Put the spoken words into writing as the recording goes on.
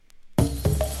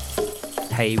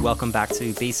Hey, welcome back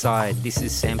to B-Side. This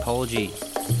is Sampology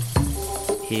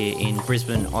here in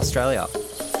Brisbane, Australia.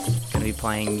 Going to be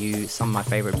playing you some of my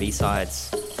favourite B-Sides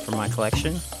from my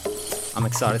collection. I'm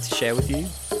excited to share with you,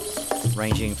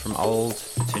 ranging from old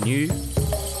to new,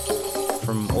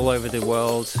 from all over the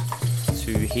world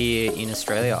to here in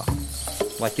Australia.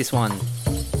 Like this one,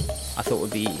 I thought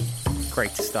would be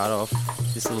great to start off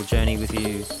this little journey with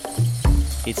you.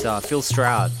 It's Phil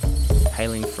Stroud,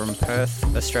 hailing from Perth,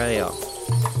 Australia,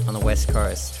 on the west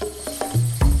coast.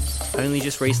 I only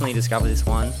just recently discovered this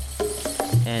one,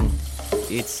 and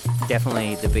it's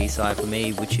definitely the B-side for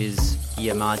me, which is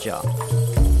Yamaja,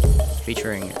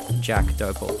 featuring Jack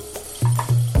Dopal.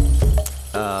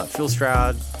 Phil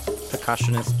Stroud,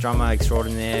 percussionist, drummer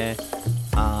extraordinaire,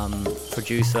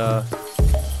 producer,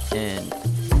 and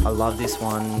I love this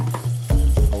one.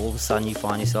 All of a sudden you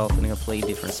find yourself in a completely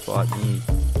different spot and you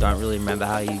don't really remember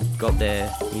how you got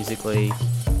there musically,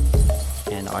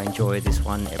 and I enjoy this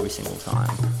one every single time.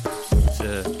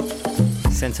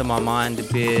 To center my mind a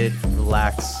bit,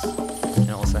 relax,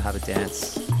 and also have a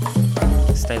dance.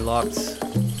 Stay locked.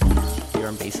 You're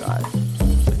on B-Side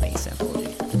with me, Sampology.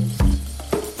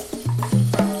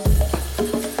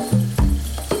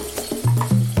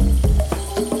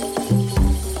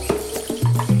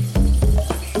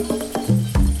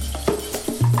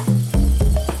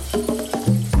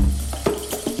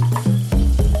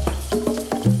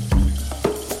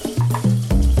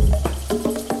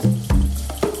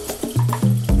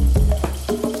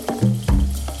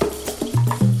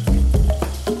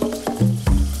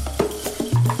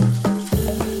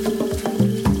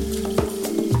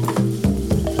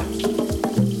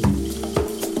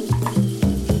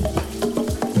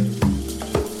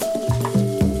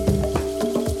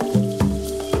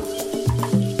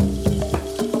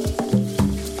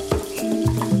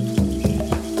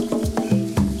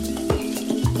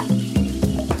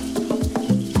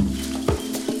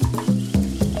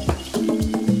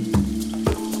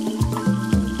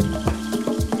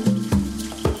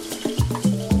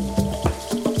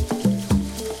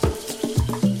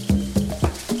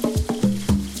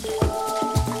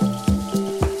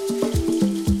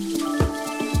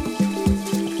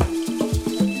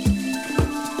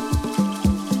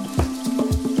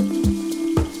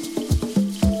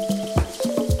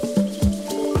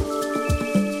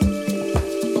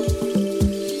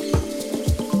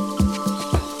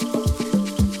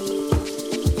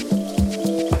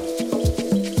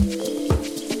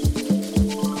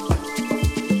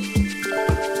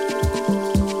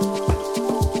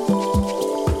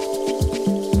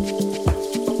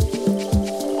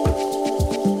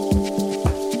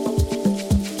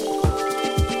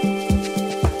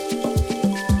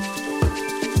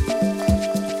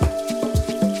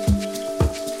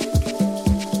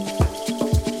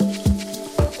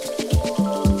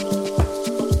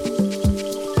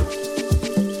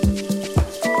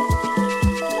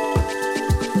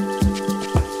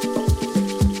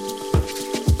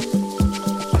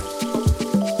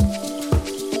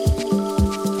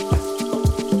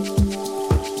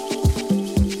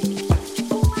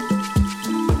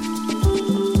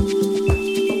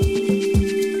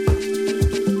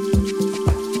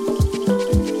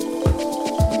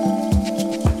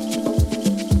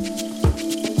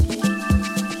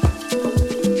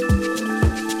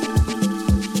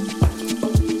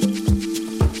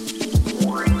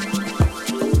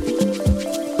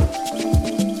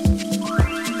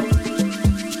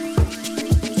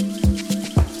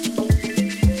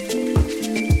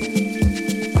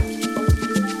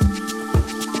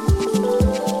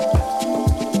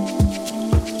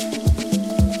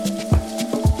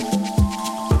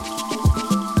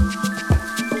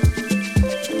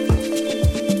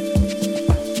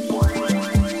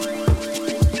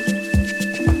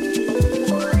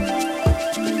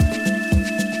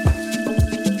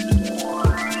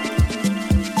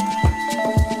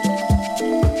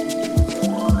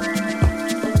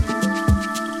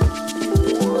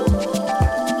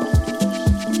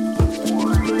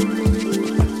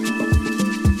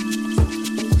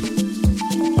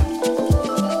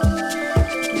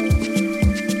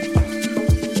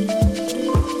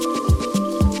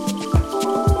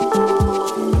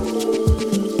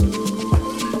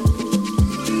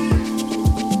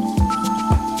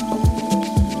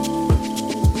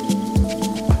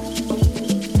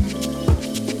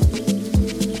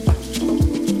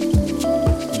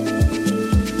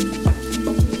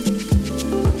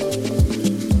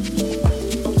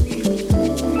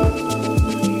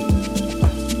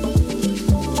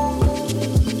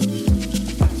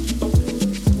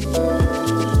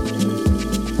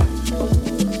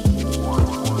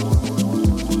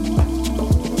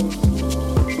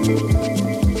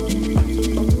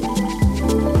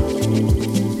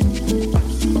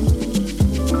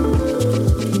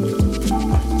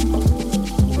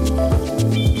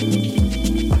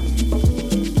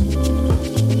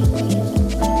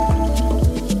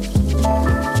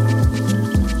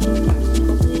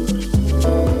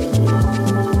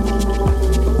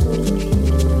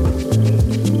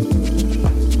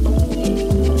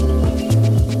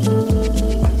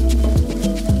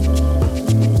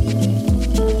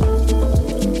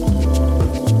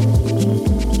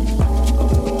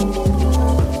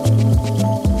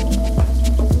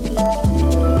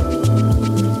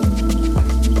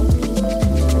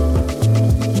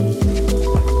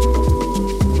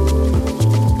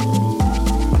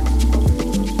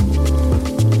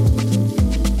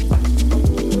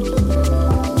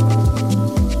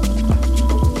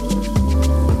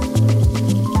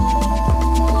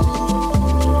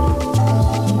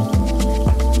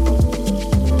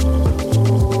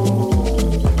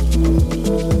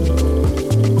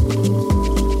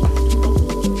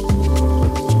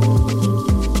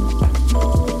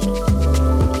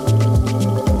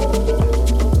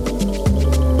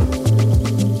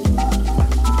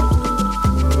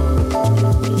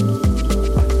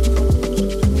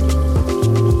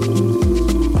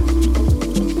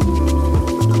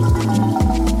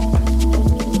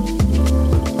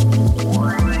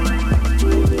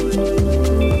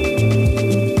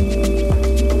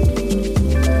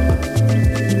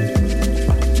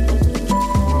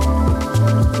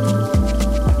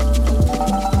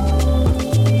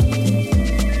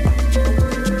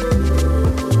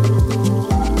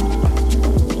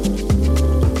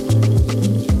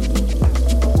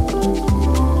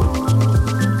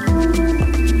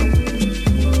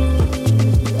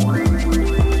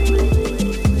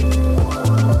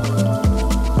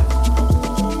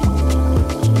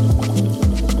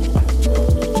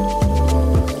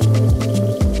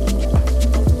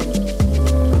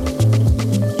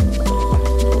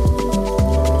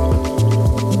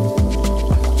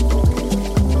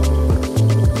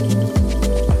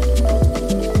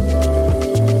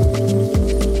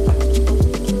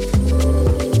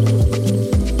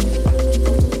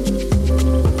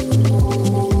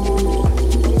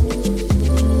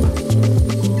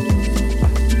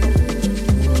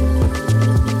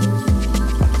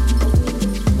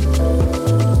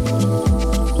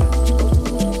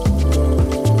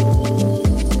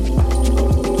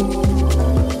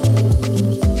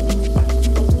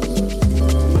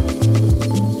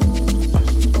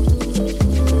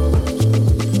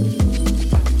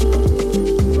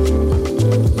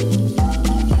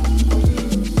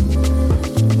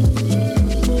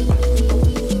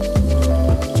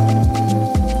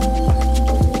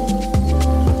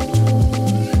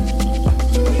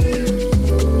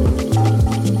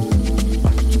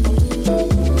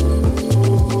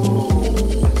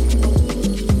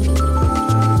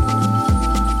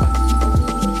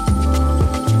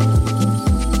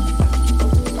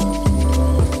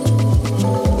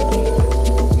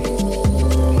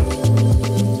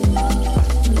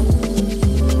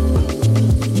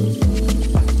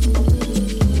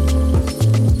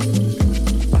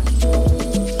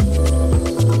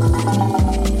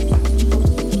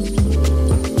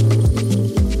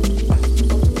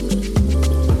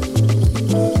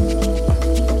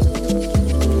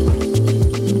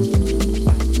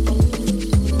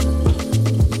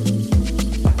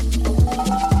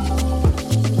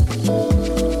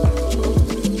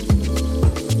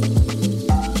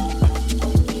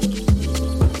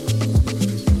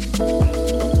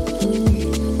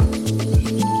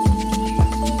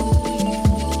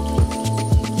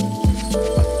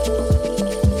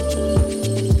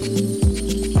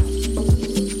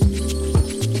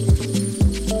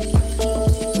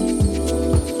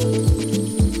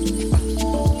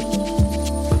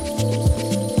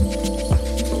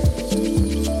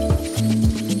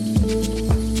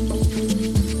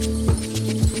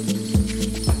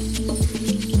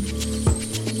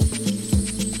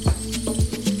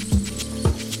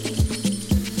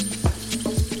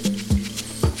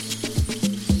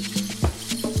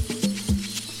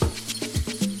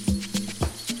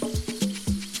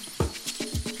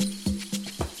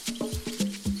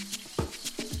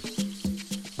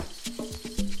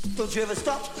 Don't you ever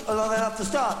stop long enough to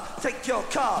start. Take your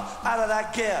car out of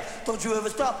that gear. Don't you ever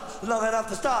stop long enough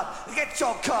to start. Get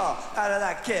your car out of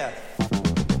that gear.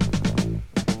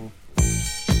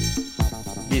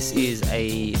 This is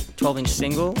a 12-inch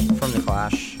single from The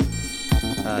Clash.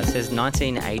 It says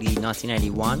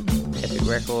 1980-1981, Epic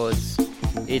Records.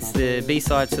 It's the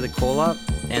B-side to The Call Up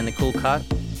and The Cool Cut.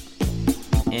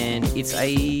 And it's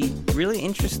a really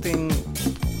interesting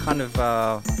kind of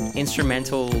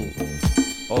instrumental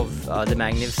of The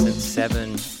Magnificent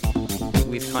Seven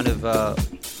with kind of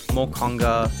more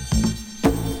conga,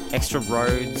 extra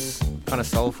Rhodes, kind of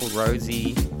soulful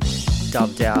Rhodesy,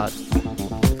 dubbed out,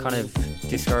 kind of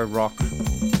disco rock,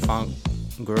 funk,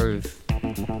 groove,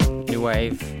 new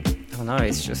wave. I don't know,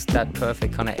 it's just that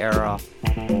perfect kind of era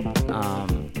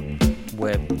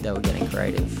where they were getting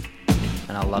creative.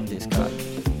 And I love this cut.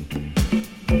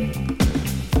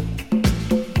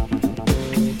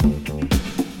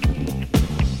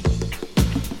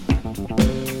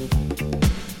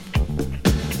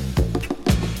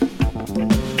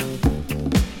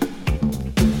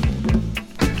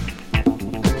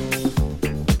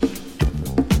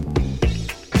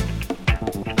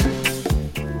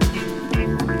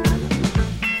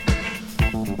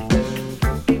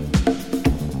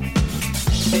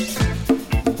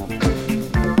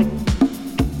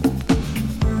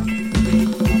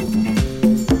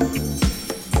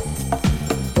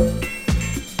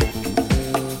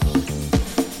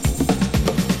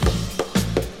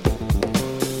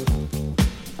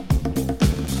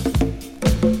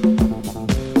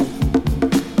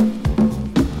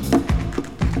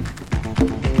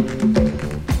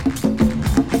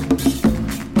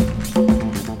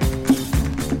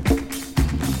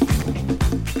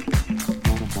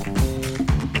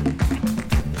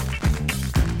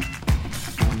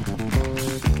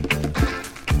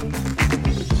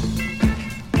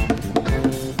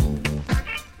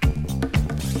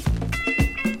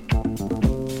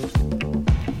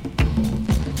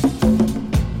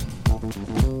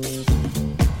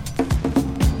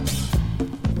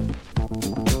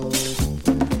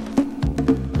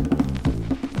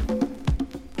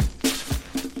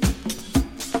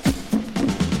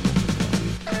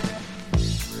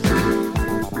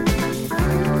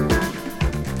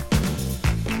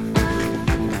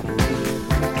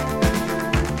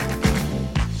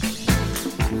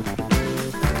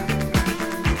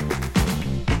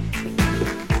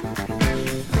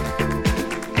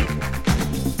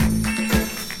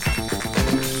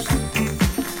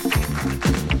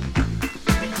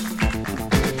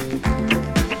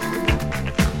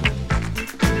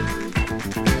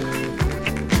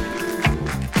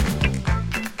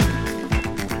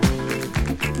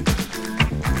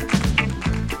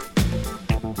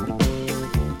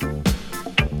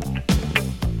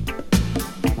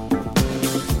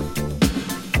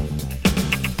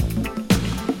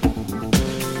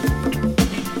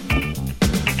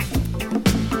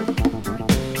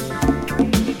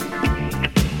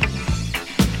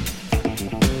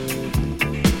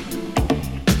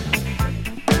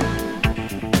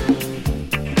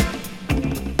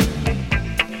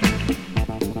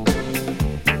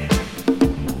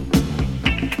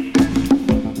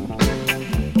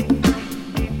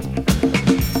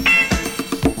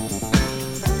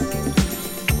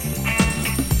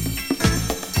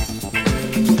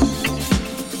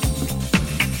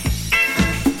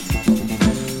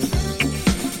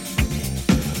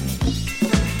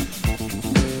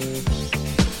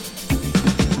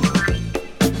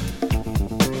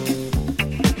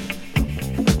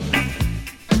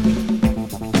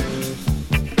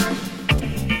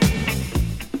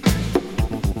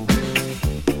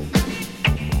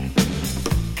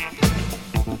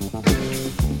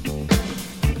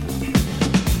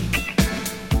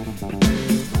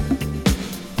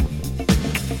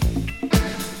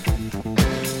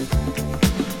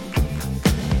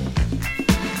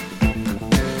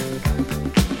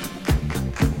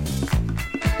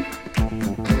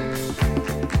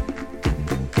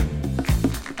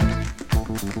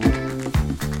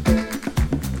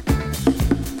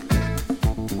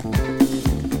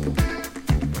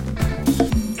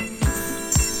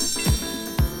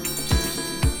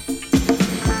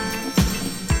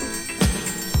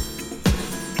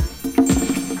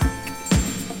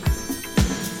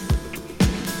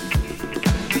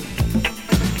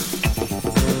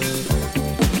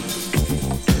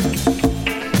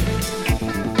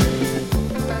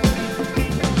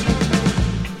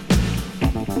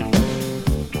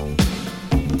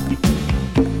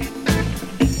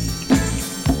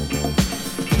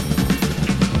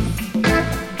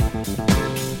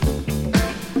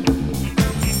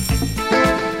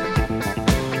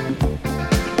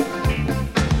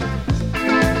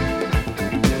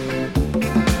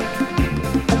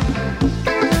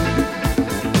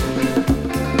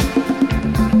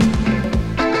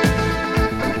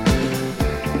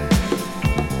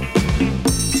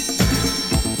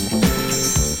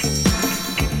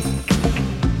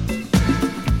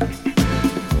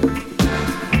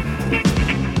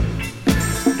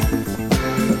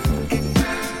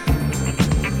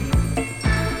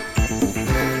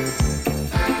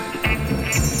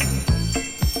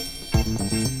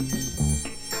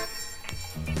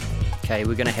 Okay,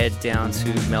 we're going to head down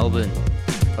to Melbourne,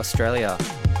 Australia.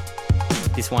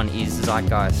 This one is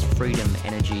Zeitgeist Freedom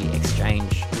Energy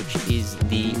Exchange, which is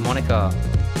the moniker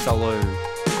solo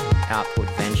output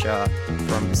venture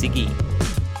from Ziggy.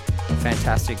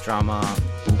 Fantastic drummer,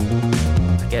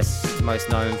 I guess most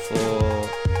known for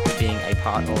being a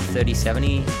part of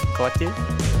 3070 Collective,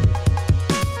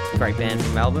 great band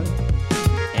from Melbourne.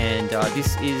 And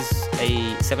this is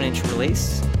a 7-inch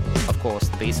release. Of course,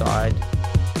 the B-side.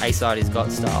 A-side is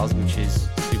Got Styles, which is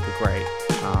super great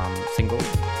single.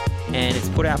 And it's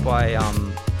put out by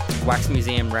Wax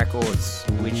Museum Records,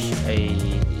 which is a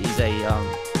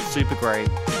super great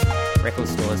record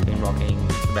store that's been rocking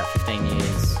for about 15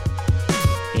 years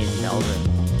in Melbourne.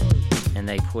 And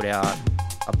they put out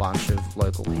a bunch of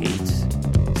local heats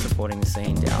supporting the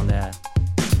scene down there.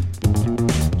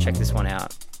 Check this one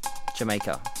out.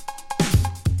 Jamaica.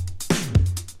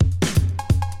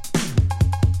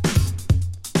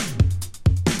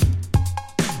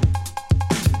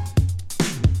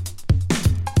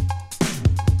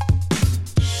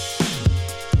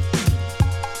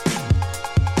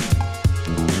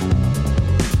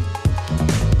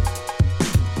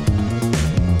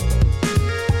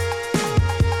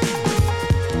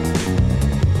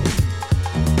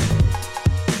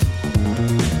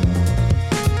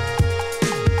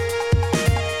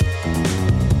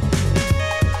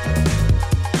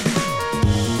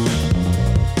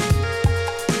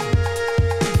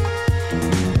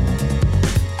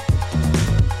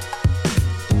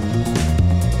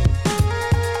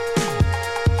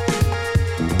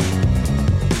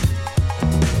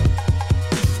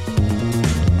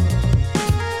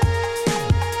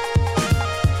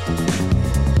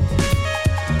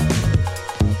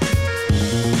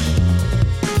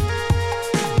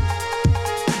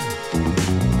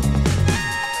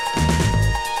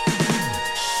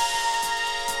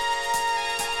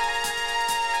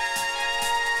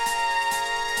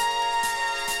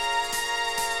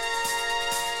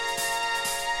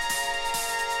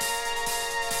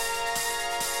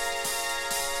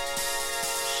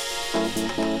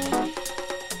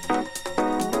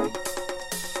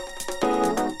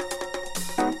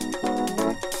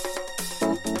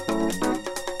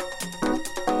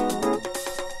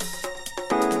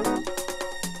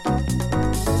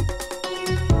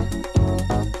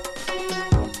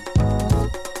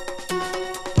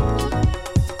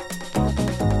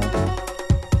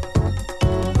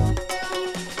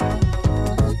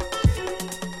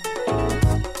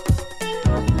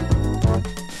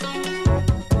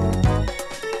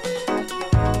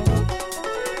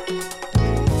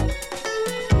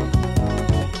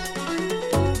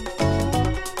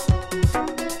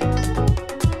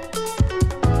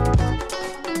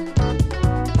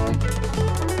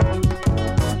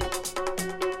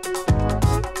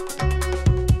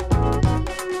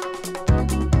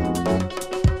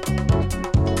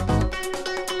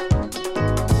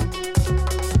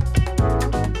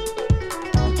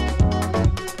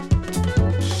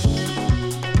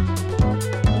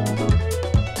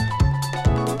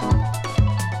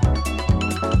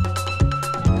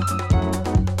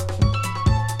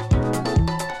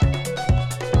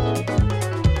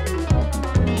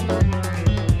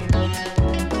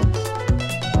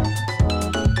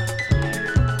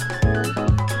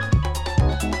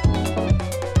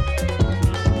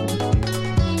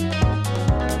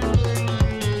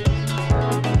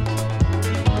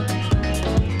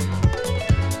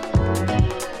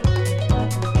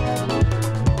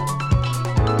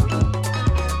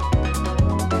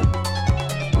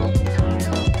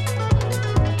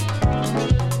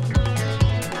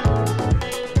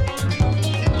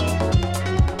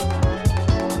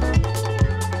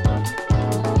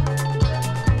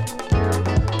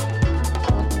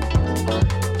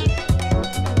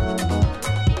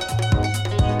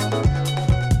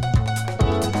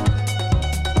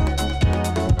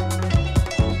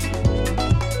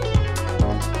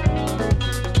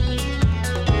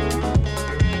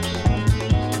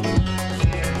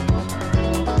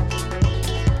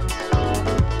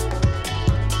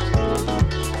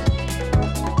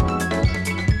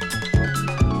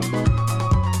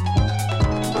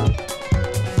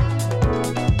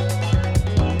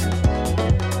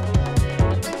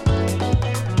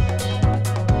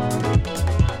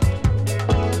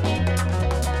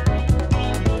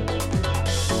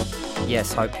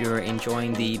 Yes, hope you're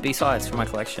enjoying the B-sides from my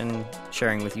collection,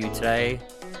 sharing with you today.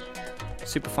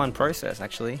 Super fun process,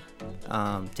 actually,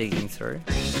 digging through,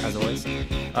 as always.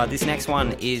 This next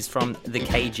one is from the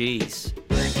KGs,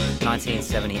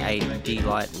 1978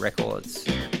 D-Light Records.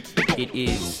 It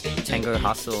is Tango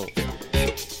Hustle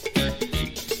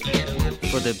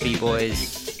for the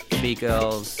B-Boys R&B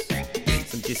girls,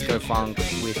 some disco funk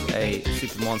with a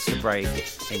super monster break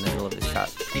in the middle of this track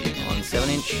on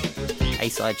 7-inch.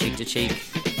 A-side Cheek to Cheek.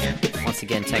 Once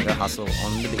again, Tango Hustle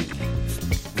on the beat.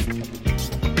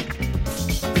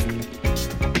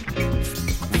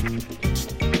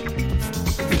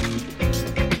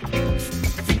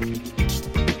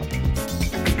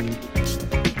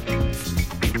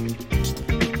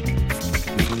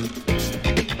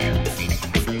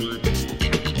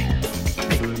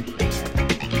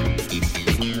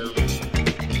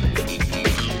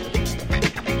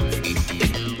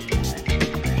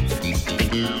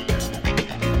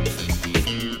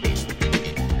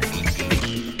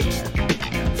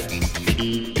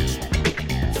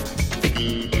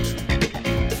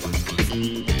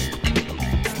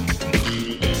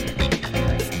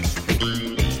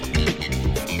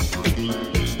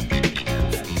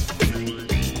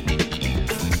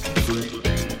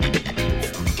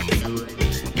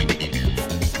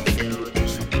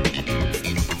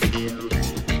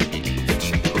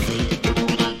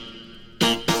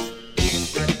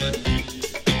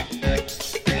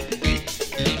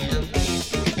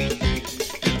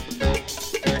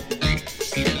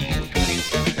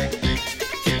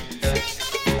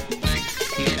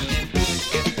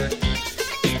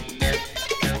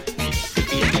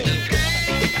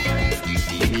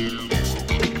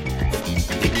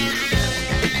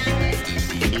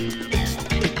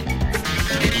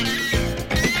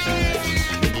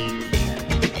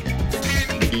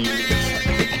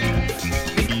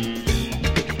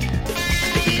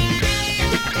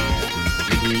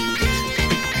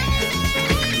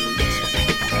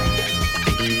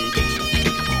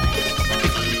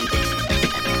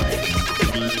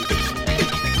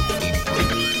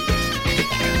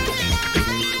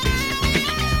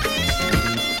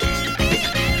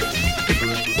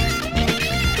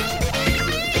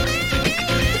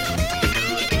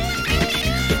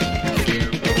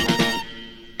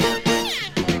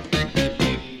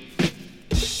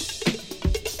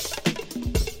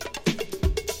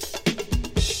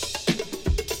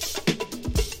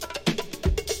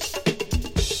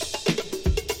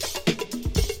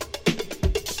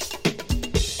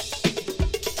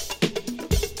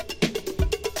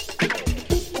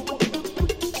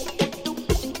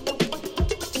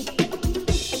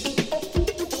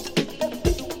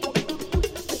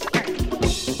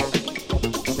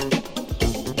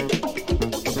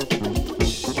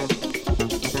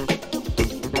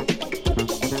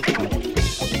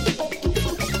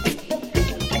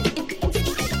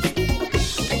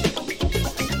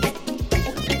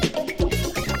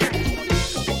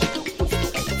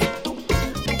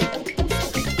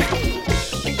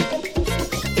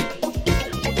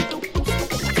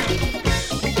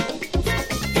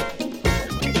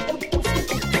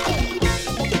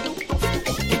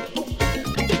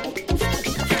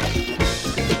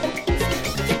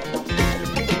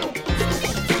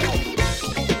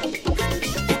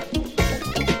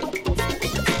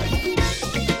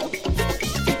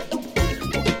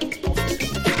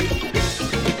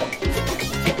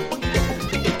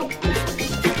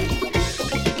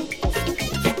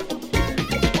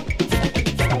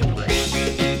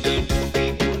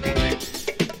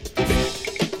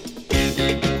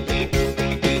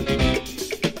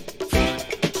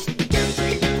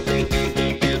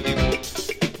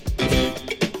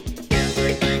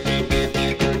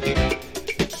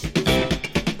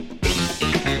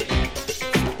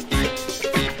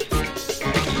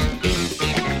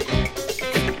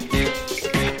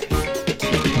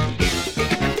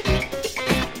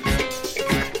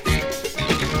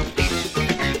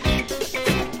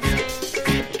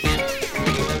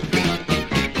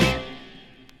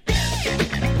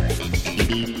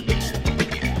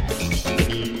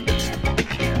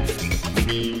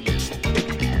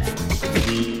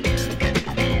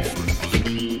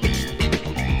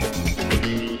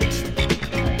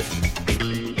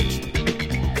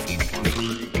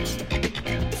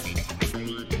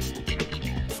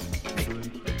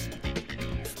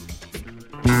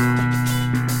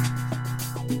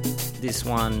 This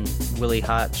one, Willie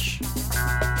Hutch.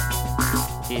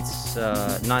 It's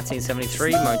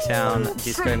 1973 Motown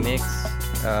disco mix,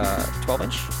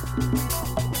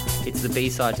 12-inch. It's the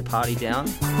B-side to Party Down.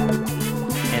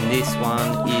 And this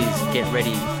one is Get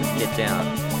Ready for Get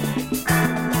Down.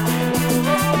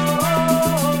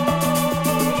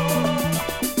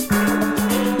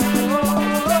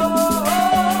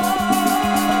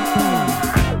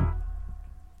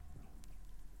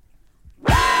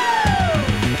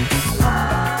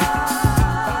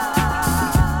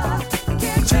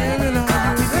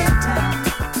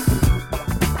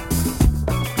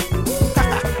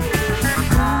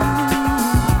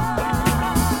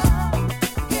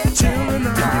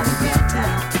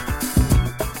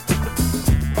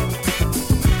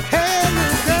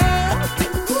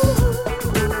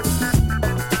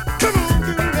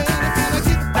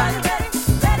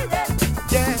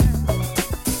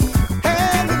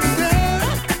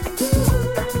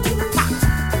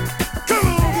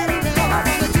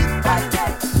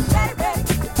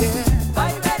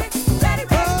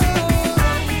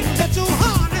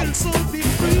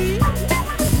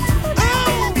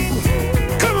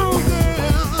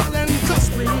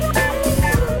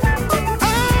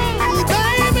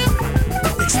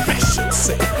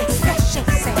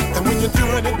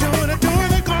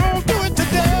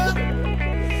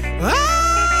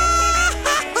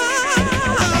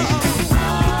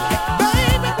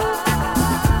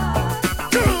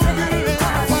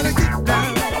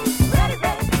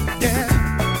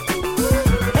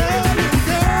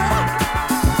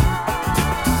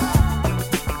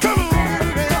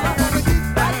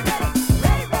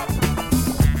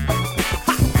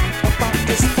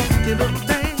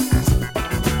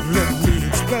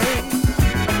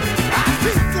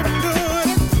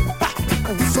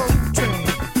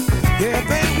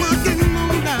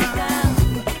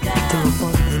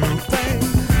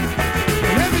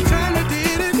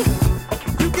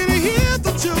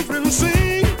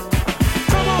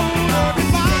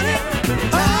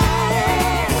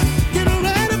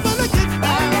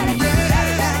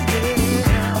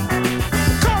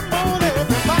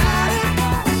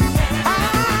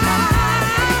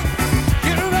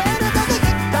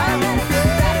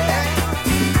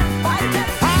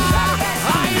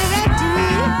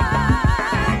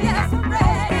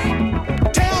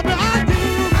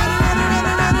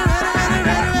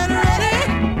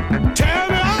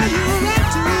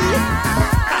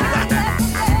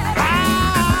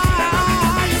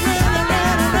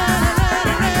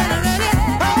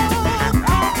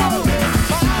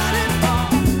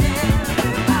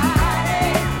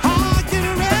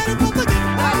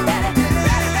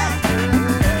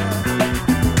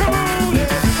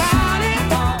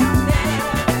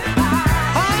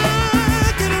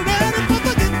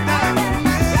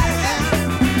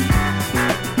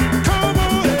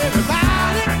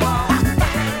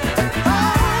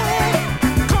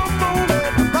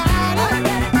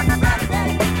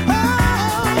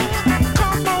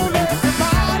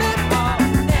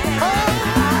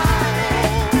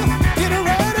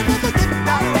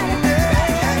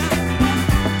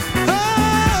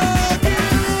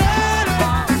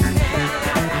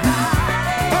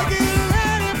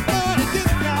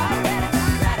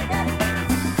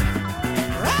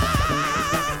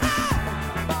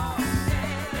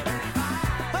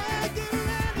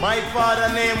 My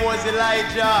father's name was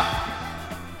Elijah,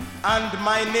 and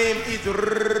my name is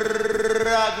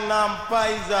Ragnar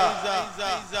Paisa.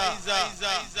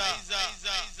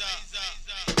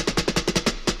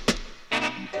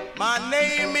 My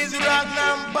name is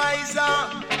Ragnar Paisa,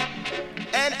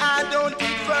 and I don't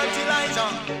eat fertilizer.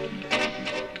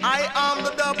 I am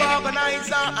the dub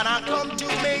organizer, and I come to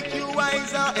make you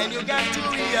wiser, and you got to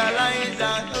realize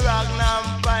that Ragnar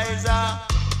Paisa.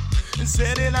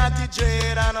 Sitting at the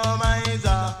trade and no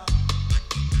miser,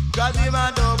 'cause him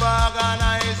a dub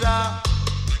organizer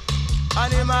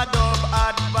and him a dub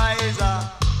advisor,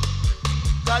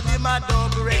 'cause him a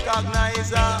dub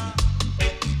recognizer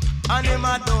and him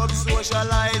a dub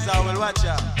socializer. Well, watch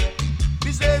out.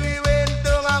 We say we went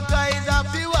down a Kaiser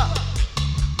fever.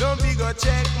 Don't be go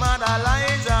check Mother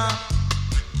Liza.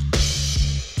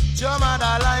 Joe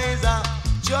Mother Liza,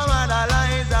 Joe Mother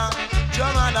Liza,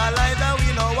 Joe Mother Liza.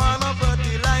 We no want no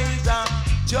fertilizer.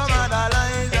 Joe Mother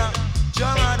Liza,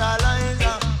 Joe Mother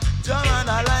Liza, Joe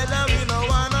Mother Liza. We no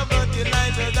want no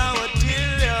fertilizer. That would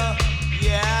kill you.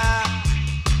 Yeah.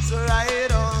 So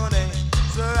ride on it,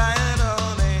 so ride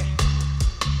on it.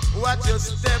 Watch your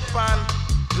step and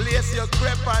lace your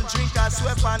crepe and drink a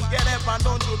sweat and get up and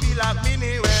don't you be like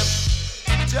mini web.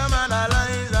 Joe Mother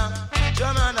Liza,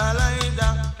 Joe Mother Liza,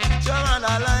 Joe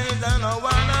Mother Liza. No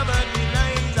one of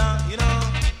fertilizer, you know.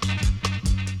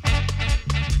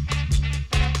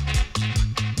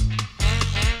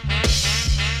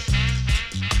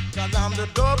 Cause I'm the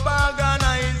dope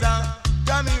organizer.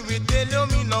 Come here, we tell you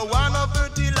me no one of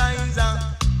fertilizer.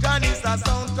 Cause it's a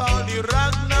sound called the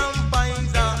Ragnar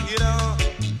Paisa, you know.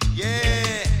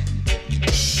 Yeah.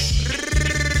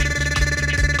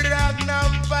 Ragnar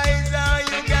Paisa,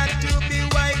 you got to be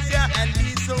wiser and be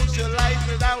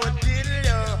socialized, I would tell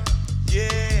you.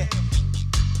 Yeah.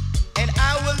 And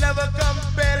I will never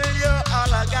compel you.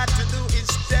 All I got to do is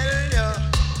tell you.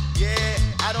 Yeah.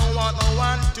 I don't want no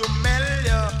one to mell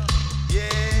you.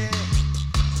 Yeah.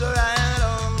 So ride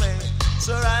on me.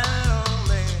 So ride on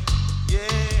me.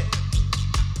 Yeah.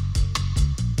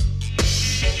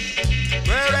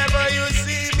 Wherever you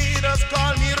see me, just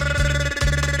call me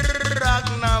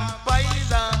Ragnar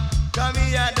Paisa. Come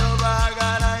here, dub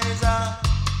organizer.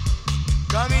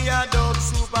 Come here, dub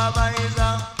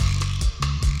supervisor.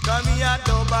 Come here,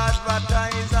 dub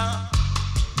advertiser.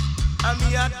 I'm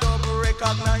here, dub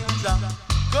recognizer.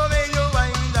 Come here, you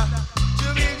wiser. To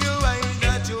be you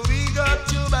wiser. To big up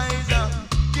to wiser.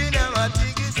 You never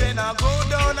think you say now go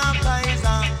down a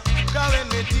Kaiser. Cause when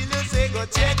me tell you say go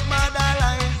check Mother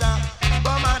Liza.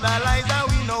 But Mother Liza,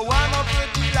 we no want no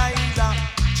fertilizer.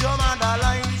 Joe Mother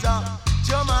Liza,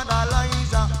 Joe Mother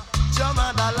Liza, Joe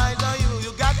Mother Liza.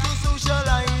 You got to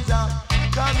socialize.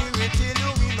 Come here, we tell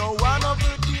you we no want no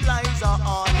fertilizer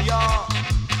on ya.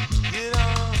 You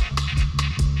know,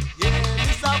 yeah,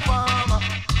 Mr. Farmer,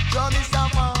 Joe Mr.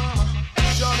 Farmer,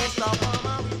 Joe Mr.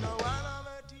 Farmer, we no want no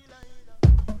fertilizer.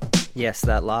 Yes,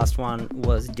 that last one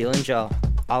was Dillinger,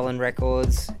 Island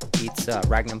Records. It's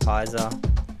Ragnar Paisa.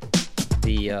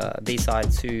 the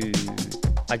B-side to,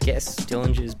 I guess,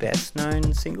 Dillinger's best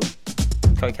known single,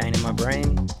 Cocaine in My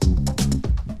Brain.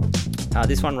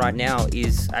 This one right now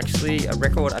is actually a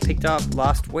record I picked up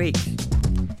last week.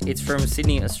 It's from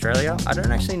Sydney, Australia. I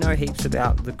don't actually know heaps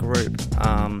about the group.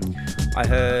 I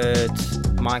heard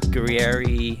Mike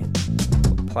Guerrieri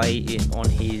play it on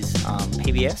his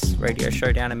PBS radio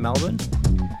show down in Melbourne.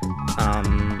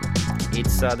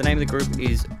 It's the name of the group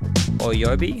is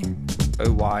Oyobi,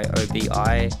 Oyobi,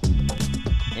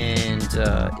 and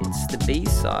it's the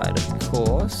B-side, of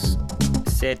course,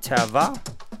 C'est Ta Va.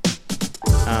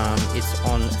 It's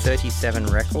on 37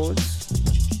 Records,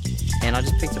 and I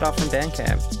just picked it up from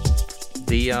Bandcamp.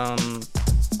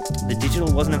 The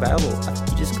digital wasn't available.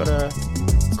 You just gotta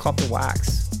cop the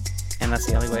wax, and that's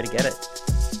the only way to get it.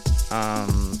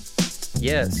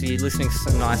 Yeah, so you're listening to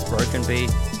some nice broken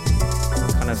beat,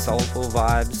 kind of soulful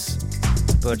vibes,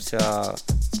 but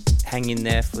hang in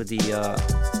there for the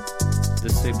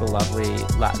super lovely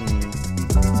Latin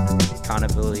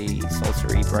carnival-y,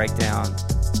 sultry breakdown,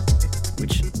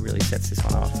 which really sets this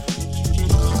one off.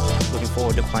 Looking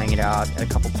forward to playing it out at a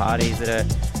couple parties that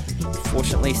are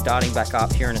fortunately starting back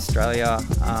up here in Australia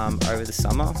over the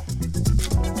summer.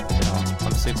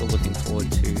 I'm super looking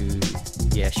forward to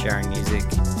sharing music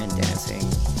and dancing,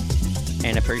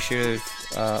 and appreciative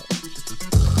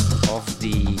of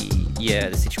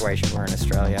the situation we're in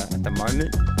Australia at the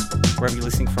moment. Wherever you're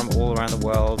listening from all around the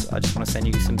world, I just want to send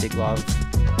you some big love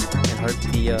and hope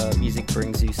the music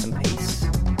brings you some peace,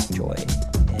 joy,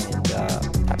 and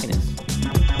happiness.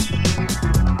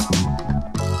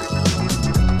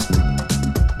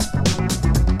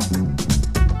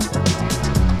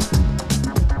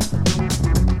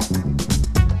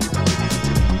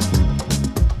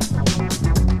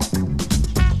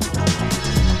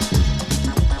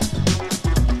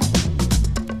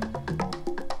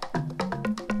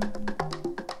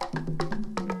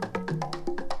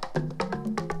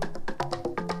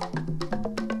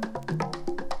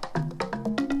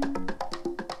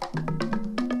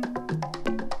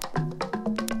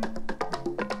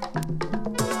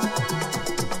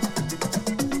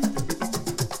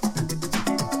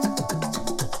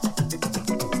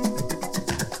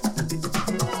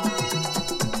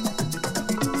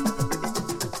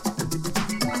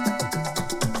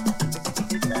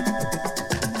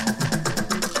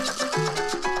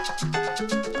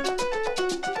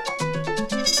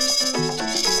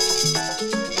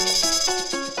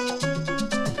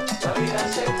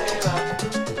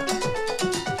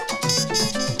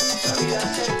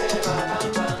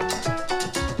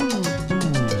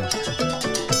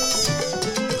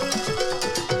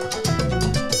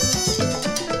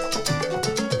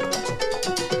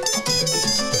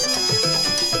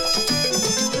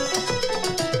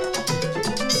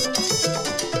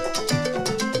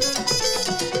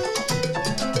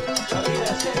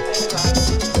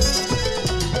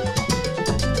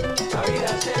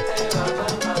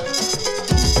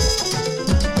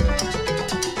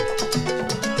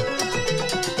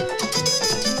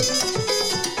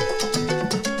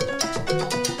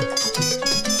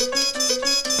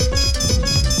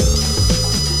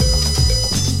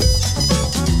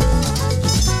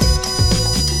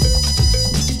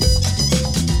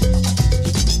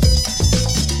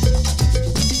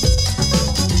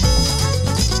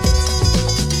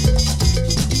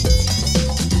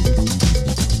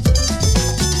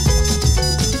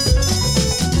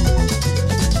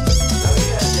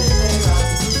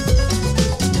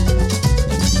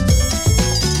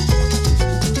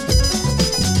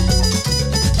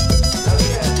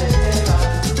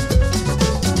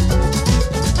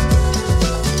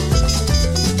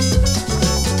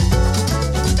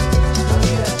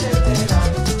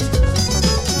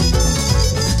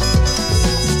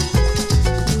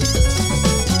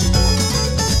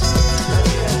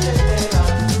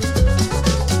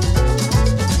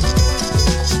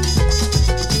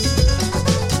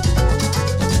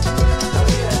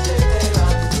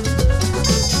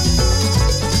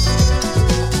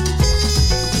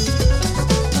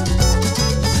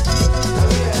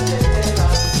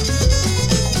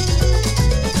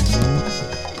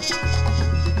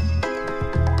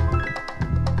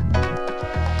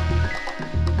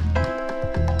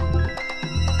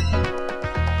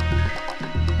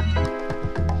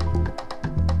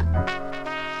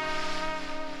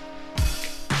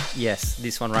 Yes,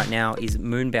 this one right now is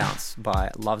Moon Bounce by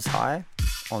Love's High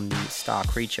on the Star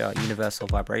Creature Universal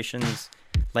Vibrations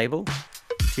label,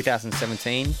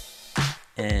 2017.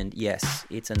 And yes,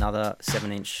 it's another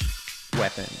 7-inch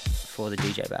weapon for the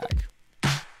DJ bag.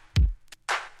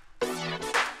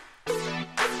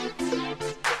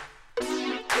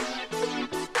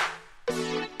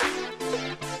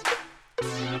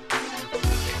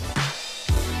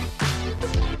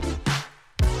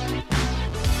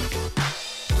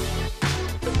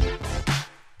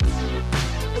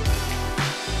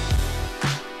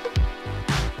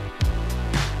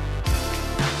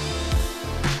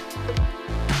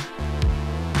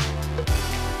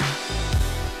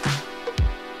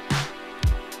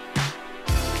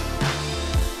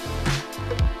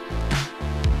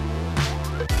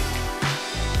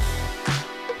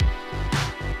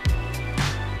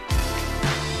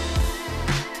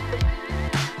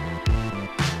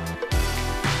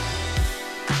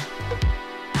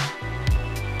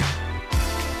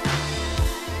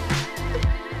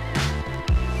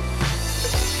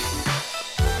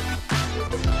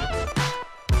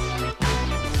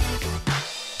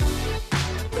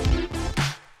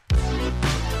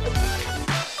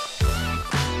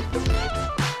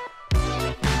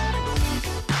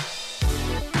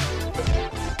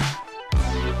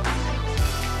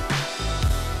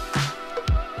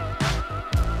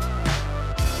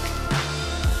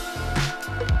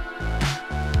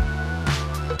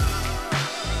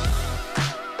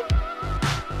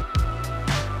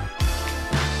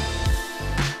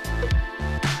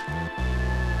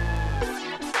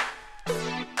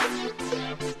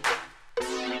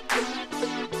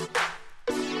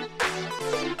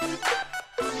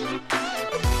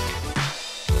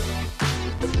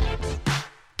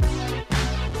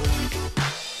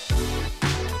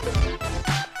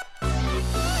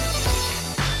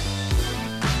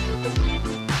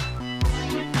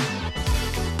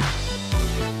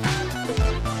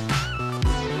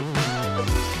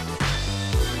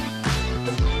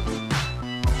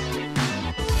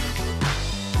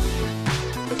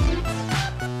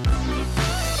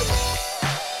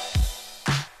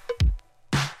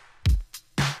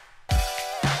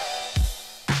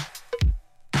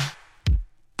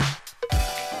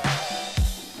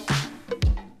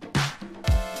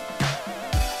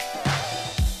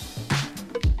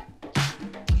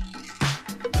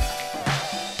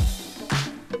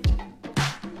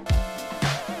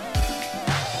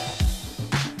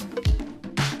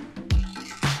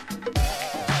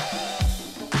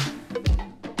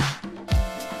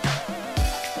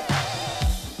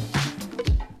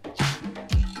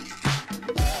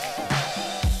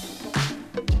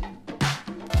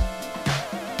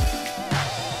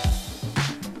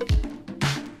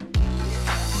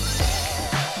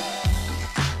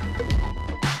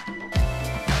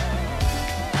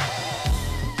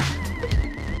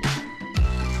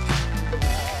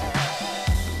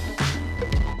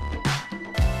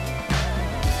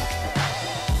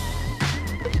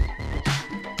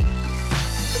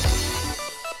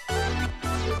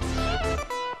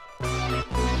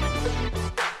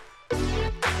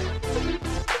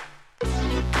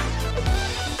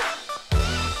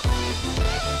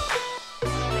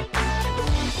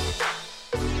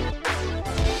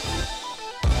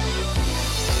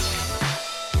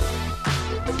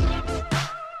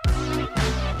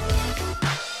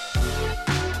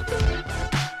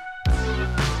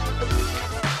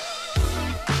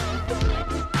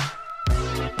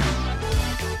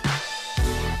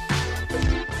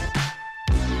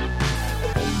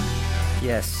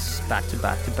 back to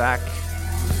back to back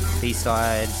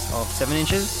B-sides of 7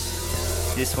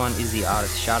 Inches. This one is the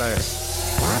artist Shadow.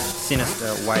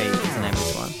 Sinister Way is the name of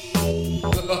this one.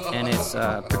 And it's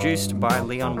produced by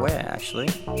Leon Ware, actually.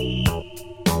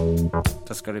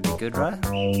 That's got to be good, right?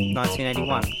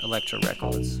 1981, Elektra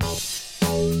Records.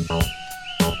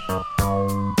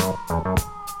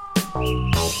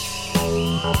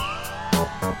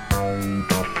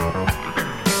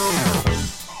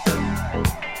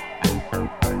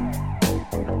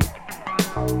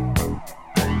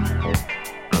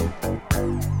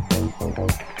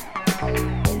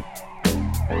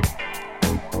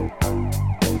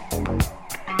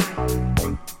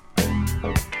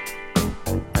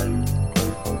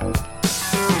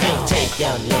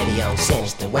 Your lady on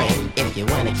sinister way if you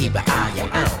wanna keep an eye on your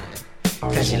own.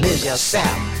 Cause you lose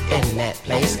yourself in that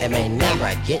place and may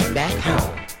never get back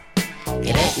home.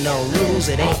 It ain't no rules,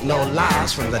 it ain't no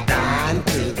laws from the dawn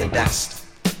to the dust.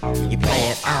 You play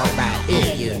it all by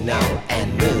ear, you know,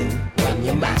 and move when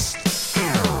you must.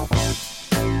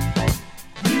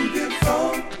 You get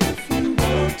funk if you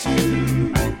want to.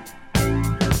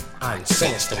 On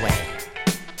sinister way.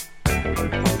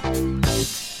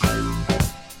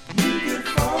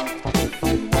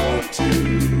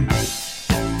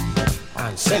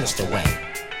 On sinister way.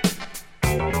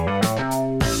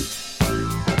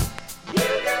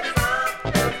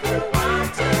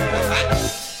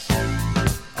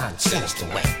 On sinister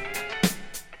way.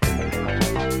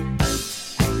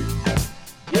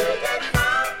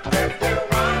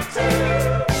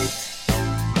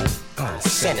 On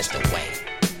sinister way.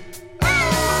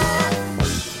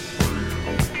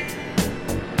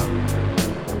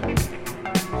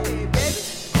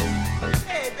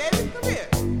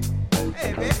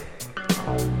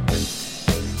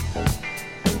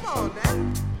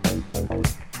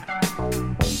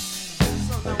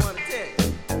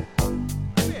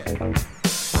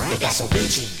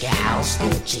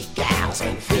 Gucci gals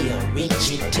and feel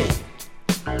reachy too.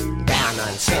 Down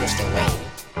on sinister way,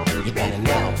 you better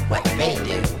know what they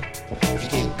do. You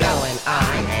keep going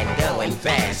on and going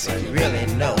fast if you really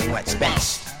know what's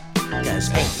best.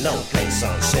 Cause ain't no place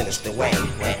on sinister way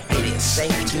where it is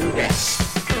safe to rest.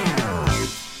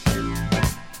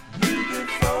 You get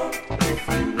funk if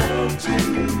you want to.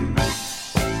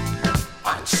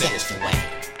 On sinister way.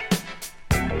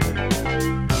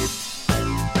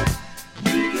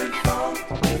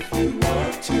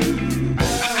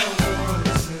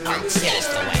 On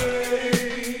sinister way.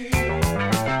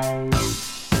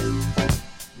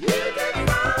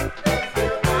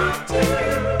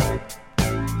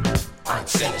 On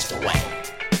sinister way.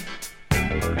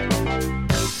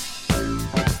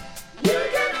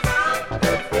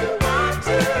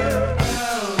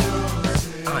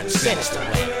 On sinister way.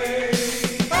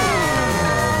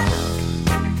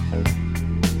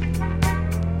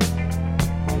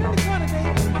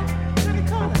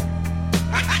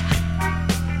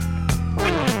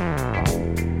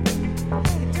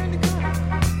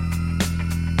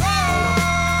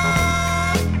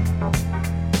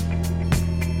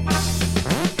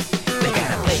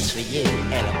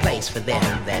 For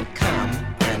them that come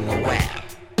unaware.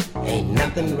 Ain't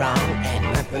nothing wrong and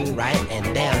nothing right,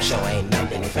 and damn sure ain't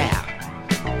nothing fair.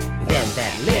 Them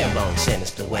that live on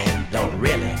sinister way don't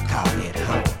really call it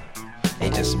home. They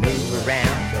just move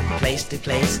around from place to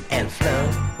place and flow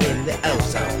in the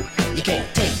ozone. You can't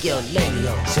take your lady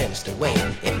on sinister way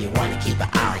if you want to keep an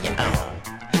eye on your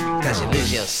own. Cause you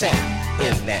lose yourself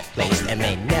in that place and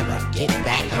may never get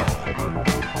back home.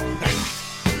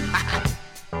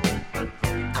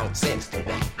 On sinister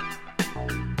way.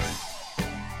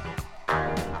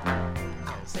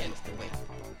 On sinister way.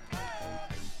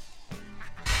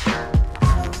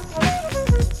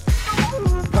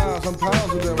 Pounds and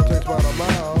pounds of them will taste by the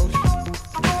miles.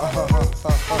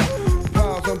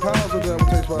 Pounds and pounds of them will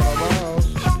taste by the miles.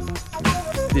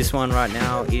 This one right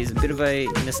now is a bit of a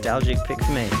nostalgic pick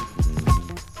for me.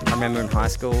 I remember in high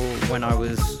school when I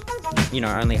was,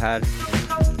 only had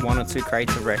 1 or 2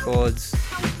 crates of records.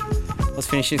 I was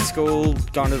finishing school,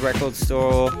 going to the record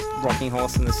store, Rocking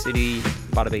Horse in the City,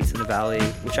 Butterbeats in the Valley,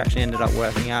 which actually ended up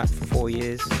working at for 4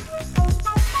 years.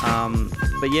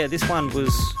 But yeah, this one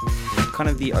was kind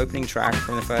of the opening track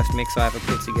from the first mix I ever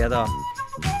put together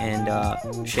and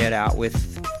shared out with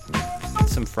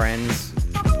some friends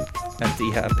at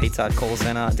the Pizza Hut call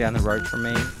center down the road from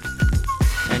me.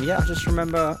 And yeah, I just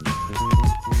remember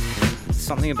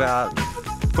something about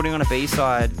putting on a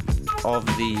B-side of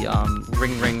the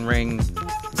Ring Ring Ring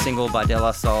single by De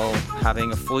La Soul,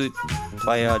 having a flute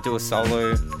player do a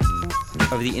solo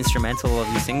over the instrumental of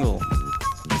the single.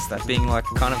 It's that being like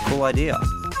a kind of cool idea.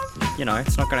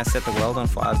 It's not going to set the world on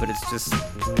fire, but it's just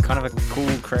kind of a cool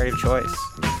creative choice.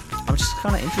 I'm just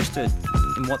kind of interested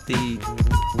in what the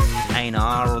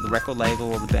A&R or the record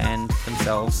label or the band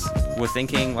themselves were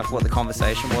thinking, like what the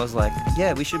conversation was like.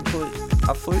 Yeah, we should put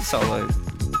a flute solo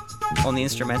on the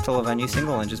instrumental of our new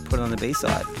single and just put it on the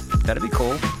B-side. That'd be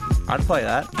cool. I'd play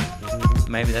that.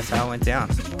 Maybe that's how it went down.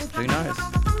 Who knows?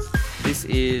 This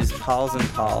is Pals and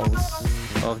Pals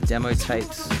of demo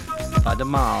tapes by The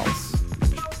Miles,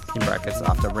 in brackets,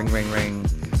 after Ring Ring Ring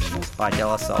by De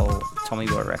La Soul, Tommy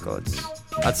Boy Records.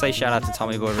 I'd say shout out to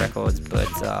Tommy Boy Records, but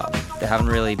they haven't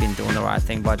really been doing the right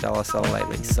thing by De La Soul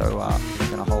lately, so I'm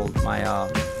going to hold my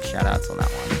shout outs on that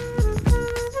one.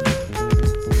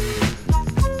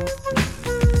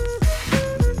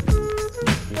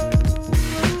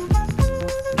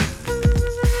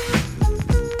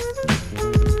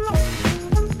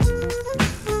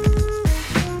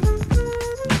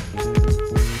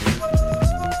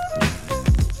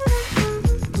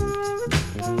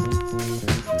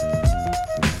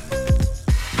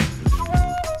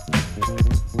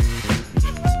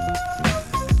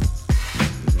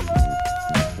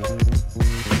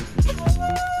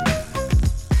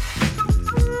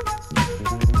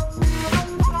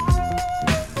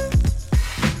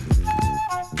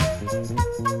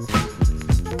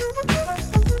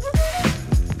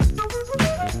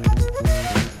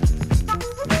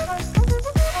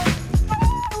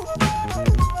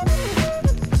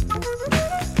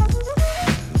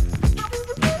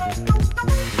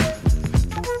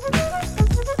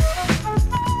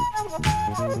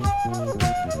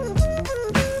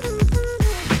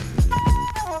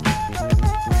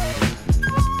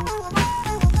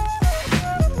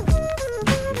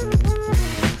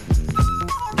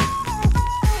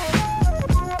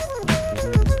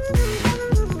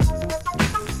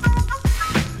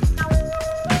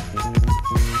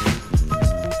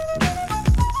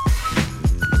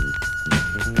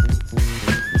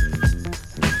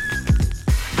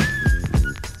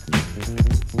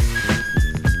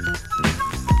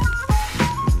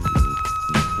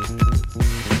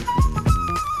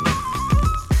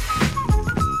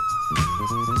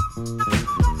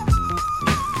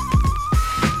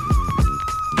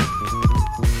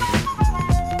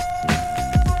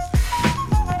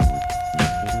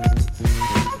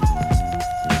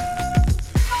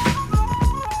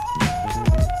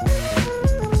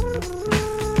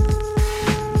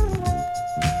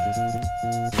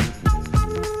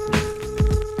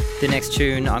 The next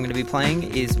tune I'm going to be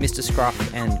playing is Mr.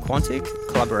 Scruff and Quantic,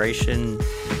 collaboration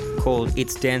called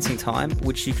It's Dancing Time,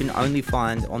 which you can only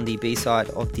find on the B-side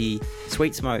of the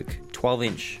Sweet Smoke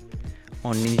 12-inch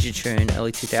on Ninja Tune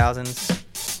early 2000s.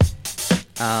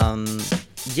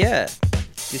 Yeah,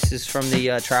 this is from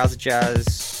the Trials of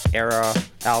Jazz era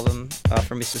album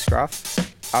from Mr.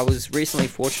 Scruff. I was recently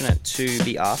fortunate to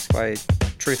be asked by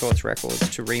True Thoughts Records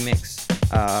to remix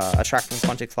a track from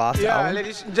Quantic's last album.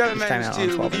 Ladies and gentlemen,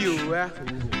 still with you.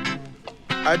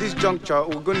 At this juncture,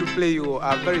 we're going to play you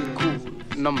a very cool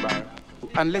number.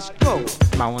 And let's go.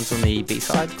 My one's on the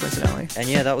B-side, coincidentally. And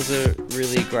yeah, that was a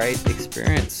really great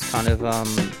experience, kind of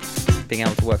being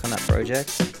able to work on that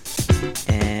project.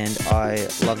 And I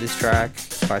love this track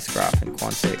by Scruff and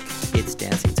Quantic. It's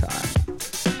Dancing Time.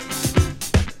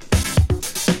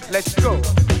 Let's go.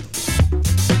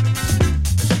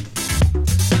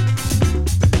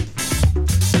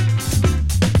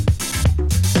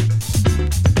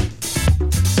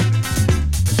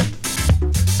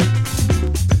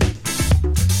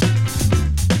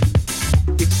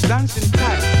 Dancing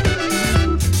time.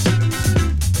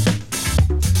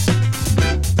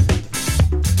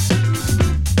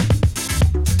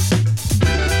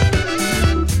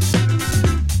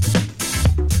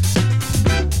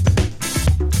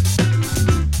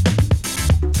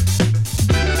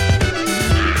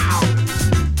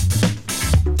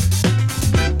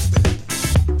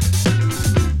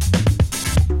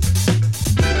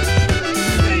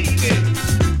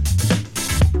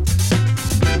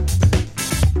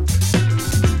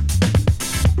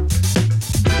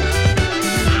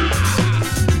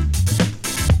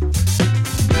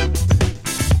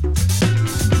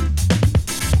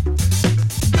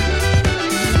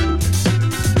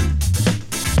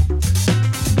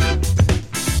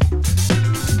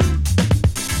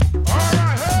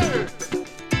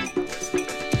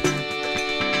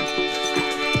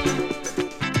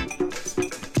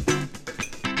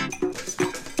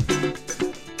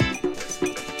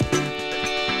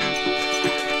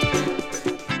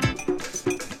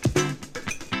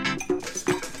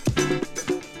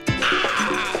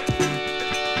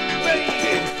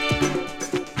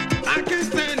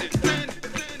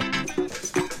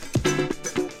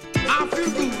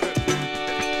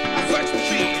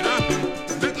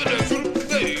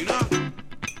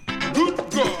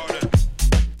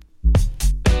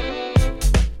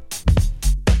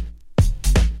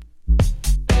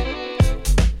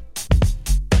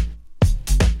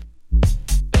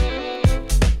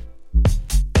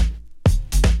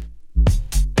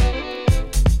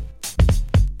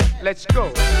 Let's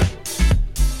go.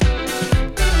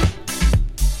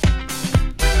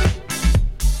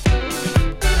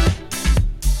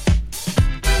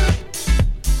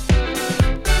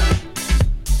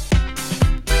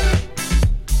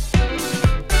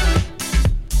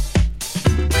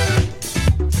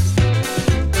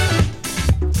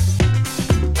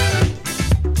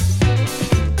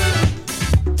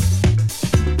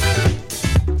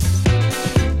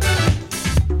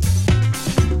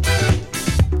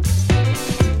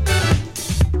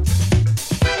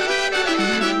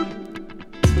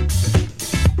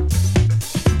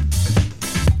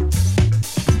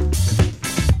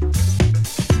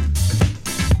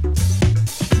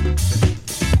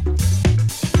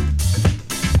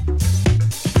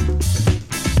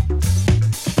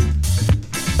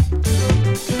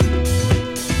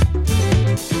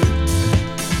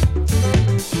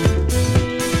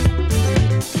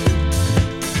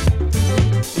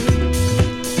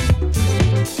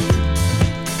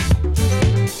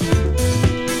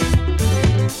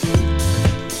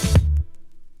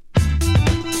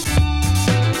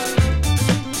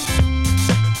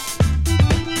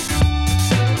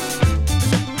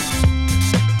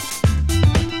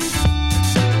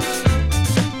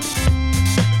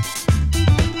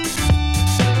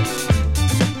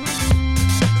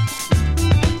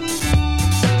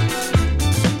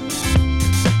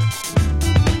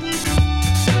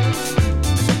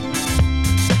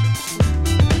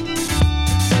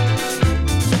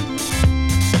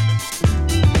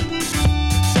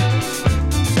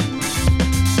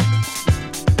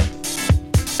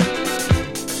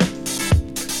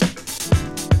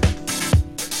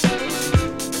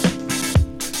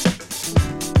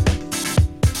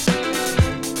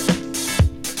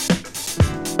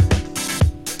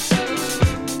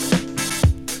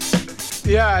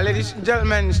 Yeah, ladies and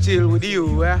gentlemen, still with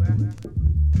you.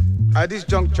 At this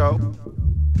juncture,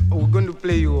 we're going to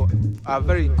play you a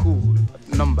very cool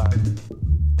number.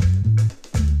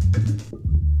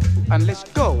 And let's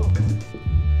go.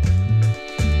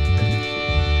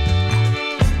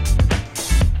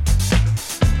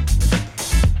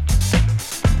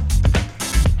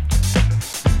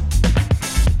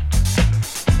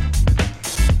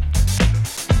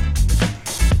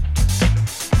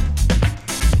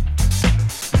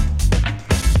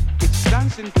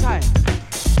 In time.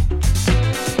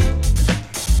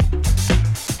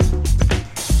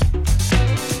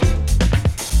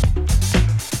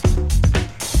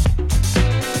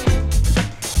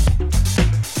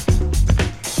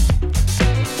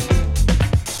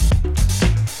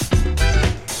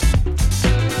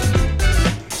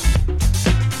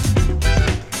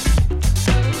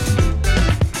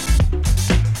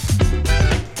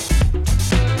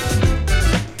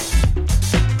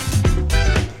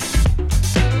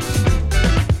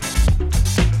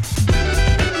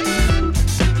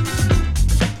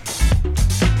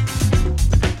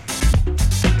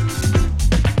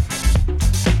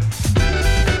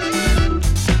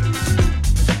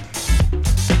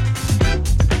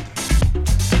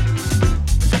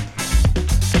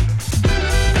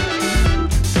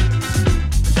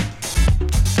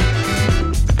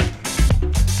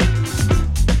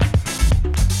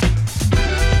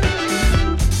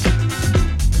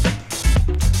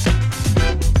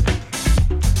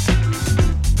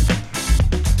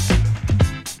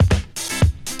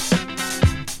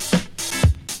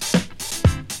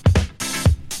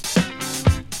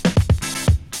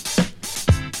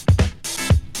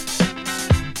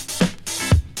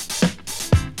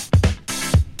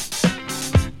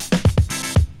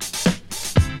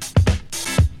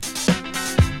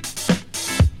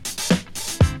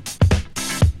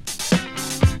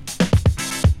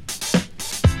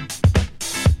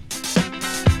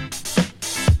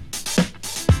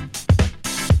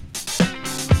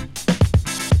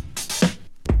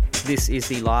 This is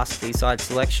the last B-side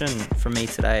selection from me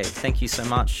today. Thank you so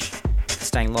much for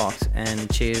staying locked, and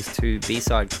cheers to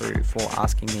B-side crew for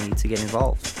asking me to get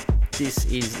involved. This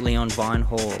is Leon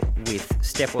Vinehall with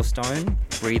Step or Stone,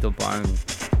 Breathe or Bone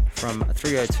from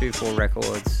 3024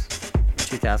 Records,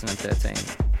 2013.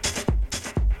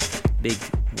 Big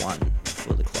one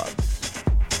for the clubs.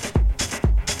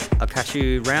 I'll catch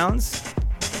you rounds.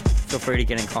 Feel free to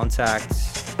get in contact.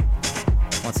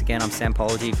 Once again, I'm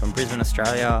Sampology from Brisbane,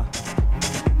 Australia.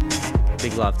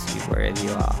 Big love to you wherever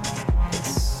you are.